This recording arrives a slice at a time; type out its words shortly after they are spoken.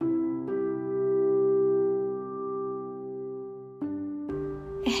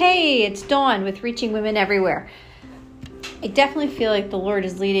Hey, it's Dawn with Reaching Women Everywhere. I definitely feel like the Lord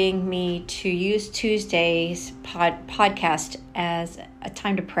is leading me to use Tuesday's podcast as a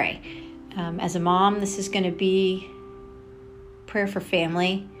time to pray. As a mom, this is going to be prayer for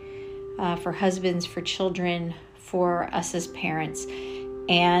family, for husbands, for children, for us as parents.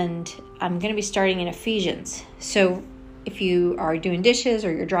 And I'm going to be starting in Ephesians. So if you are doing dishes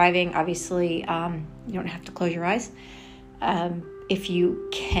or you're driving, obviously you don't have to close your eyes. If you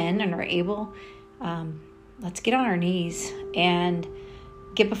can and are able, let's get on our knees and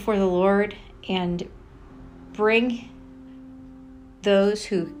get before the Lord and bring those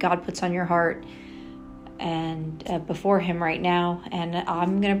who God puts on your heart and before Him right now. And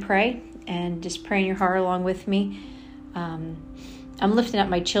I'm going to pray and just pray in your heart along with me. I'm lifting up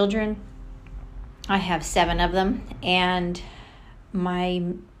my children. I have 7 of them, and my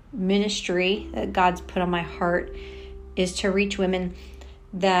ministry that God's put on my heart is to reach women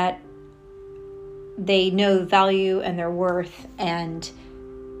that they know value and their worth and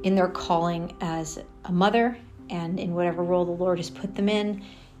in their calling as a mother and in whatever role the Lord has put them in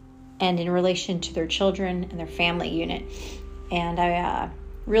and in relation to their children and their family unit. And I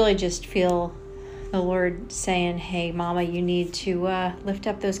really just feel the Lord saying, hey, Mama, you need to lift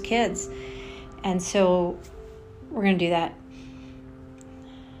up those kids. And so we're going to do that.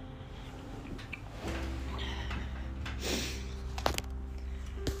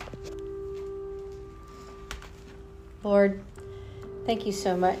 Lord, thank you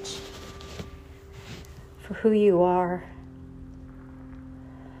so much for who you are.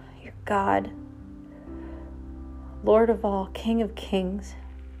 You're God, Lord of all, King of kings.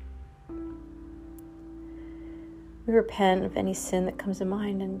 We repent of any sin that comes to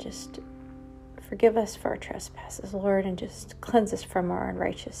mind and just forgive us for our trespasses, Lord, and just cleanse us from our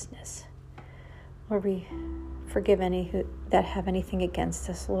unrighteousness. Lord, we forgive any that have anything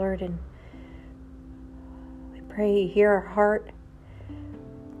against us, Lord, and pray you hear our heart.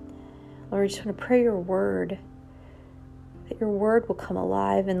 Lord, I just want to pray your word, that your word will come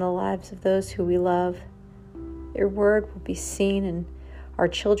alive in the lives of those who we love. Your word will be seen in our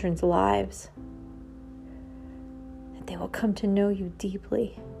children's lives, that they will come to know you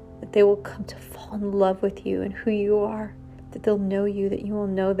deeply, that they will come to fall in love with you and who you are, that they'll know you, that you will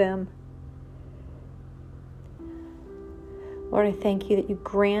know them. Lord, I thank you that you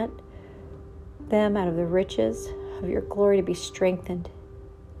grant them out of the riches of your glory to be strengthened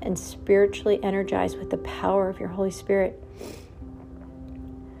and spiritually energized with the power of your Holy Spirit,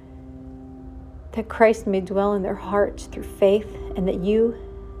 that Christ may dwell in their hearts through faith, and that you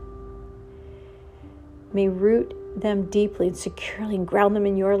may root them deeply and securely and ground them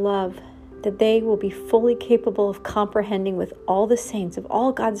in your love, that they will be fully capable of comprehending with all the saints of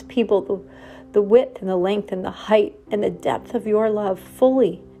all God's people the width and the length and the height and the depth of your love,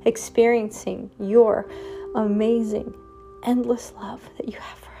 fully experiencing your amazing, endless love that you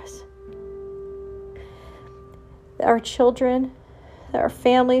have for us. That our children, that our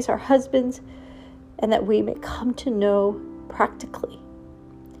families, our husbands, and that we may come to know practically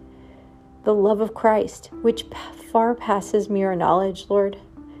the love of Christ, which far passes mere knowledge, Lord,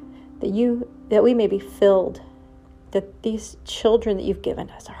 that we may be filled, that these children that you've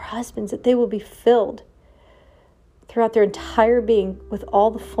given us, our husbands, that they will be filled throughout their entire being with all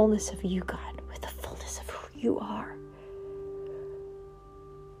the fullness of you, God, with the fullness of who you are,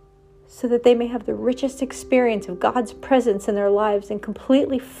 so that they may have the richest experience of God's presence in their lives and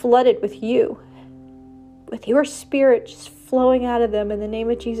completely flooded with you, with your Spirit just flowing out of them in the name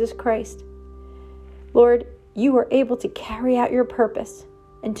of Jesus Christ. Lord, you are able to carry out your purpose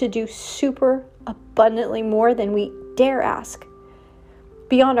and to do super abundantly more than we dare ask,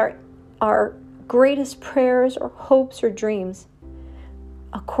 beyond our greatest prayers or hopes or dreams,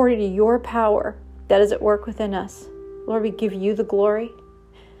 according to your power that is at work within us. Lord, we give you the glory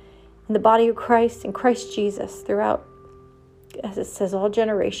in the body of Christ and Christ Jesus throughout, as it says, all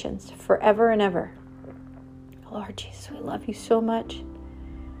generations, forever and ever. Lord Jesus, we love you so much.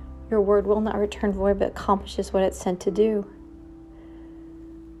 Your word will not return void, but accomplishes what it's sent to do.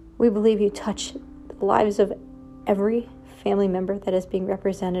 We believe you touch the lives of every family member that is being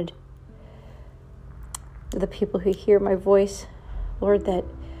represented. The people who hear my voice, Lord, that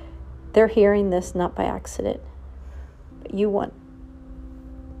they're hearing this not by accident, but you want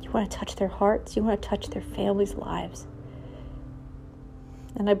to touch their hearts. You want to touch their families' lives.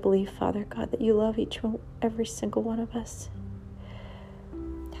 And I believe, Father God, that you love every single one of us.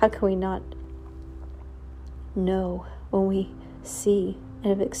 How can we not know when we see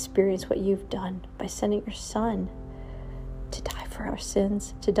and have experienced what you've done by sending your Son to die for our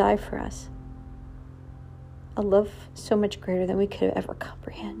sins, to die for us? a love so much greater than we could ever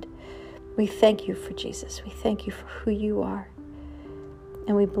comprehend. We thank you for Jesus. We thank you for who you are.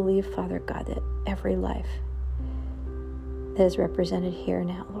 And we believe, Father God, that every life that is represented here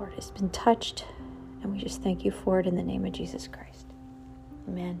now, Lord, has been touched. And we just thank you for it in the name of Jesus Christ.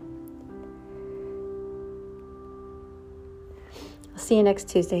 Amen. I'll see you next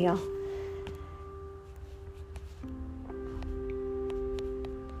Tuesday, y'all.